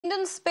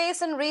Indian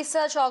Space and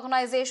Research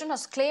Organization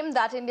has claimed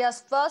that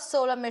India's first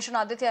solar mission,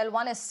 Aditya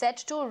L1, is set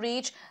to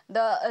reach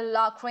the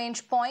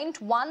Lagrange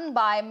point 1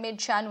 by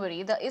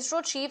mid-January. The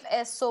ISRO Chief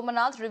S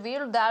Somnath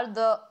revealed that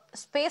the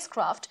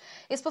spacecraft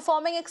is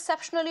performing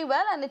exceptionally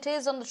well and it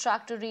is on the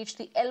track to reach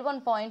the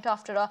L1 point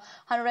after a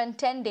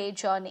 110-day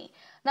journey.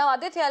 Now,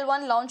 Aditya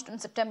L1, launched on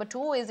September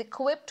 2, is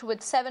equipped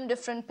with 7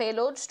 different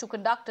payloads to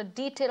conduct a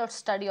detailed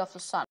study of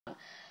the sun.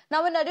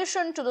 Now, in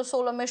addition to the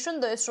solar mission,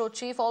 the ISRO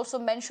chief also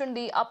mentioned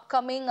the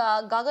upcoming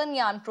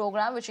Gaganyaan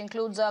program, which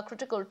includes a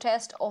critical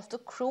test of the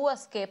crew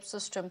escape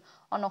system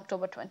on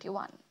October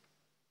 21.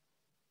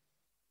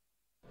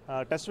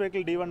 Test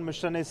vehicle D1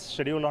 mission is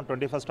scheduled on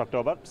 21st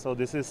October. So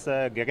this is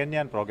a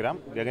Gaganyaan program.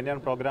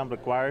 Gaganyaan program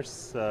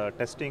requires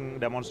testing,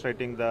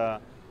 demonstrating the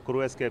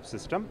crew escape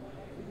system.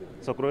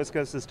 So crew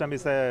escape system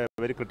is a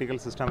very critical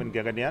system in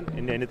Gaganyaan.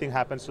 If anything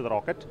happens to the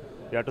rocket,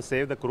 you have to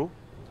save the crew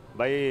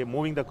by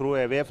moving the crew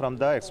away from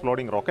the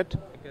exploding rocket.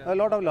 A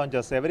lot of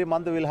launches. Every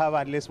month we will have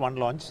at least one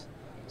launch.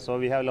 So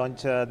we have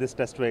launched this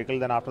test vehicle.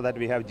 Then after that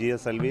we have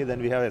GSLV.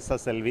 Then we have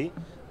SSLV.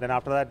 Then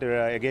after that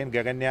again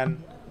Gaganyaan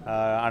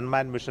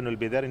unmanned mission will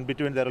be there. In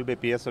between there will be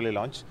PSLV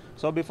launch.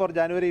 So before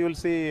January you will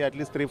see at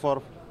least 3,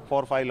 4,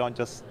 5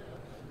 launches.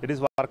 It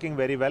is working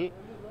very well.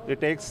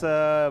 It takes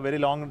very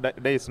long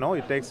days, no?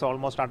 It takes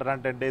almost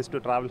 110 days to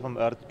travel from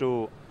Earth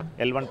to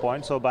L1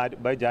 point. So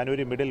by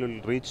January middle we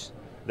will reach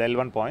the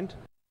L1 point.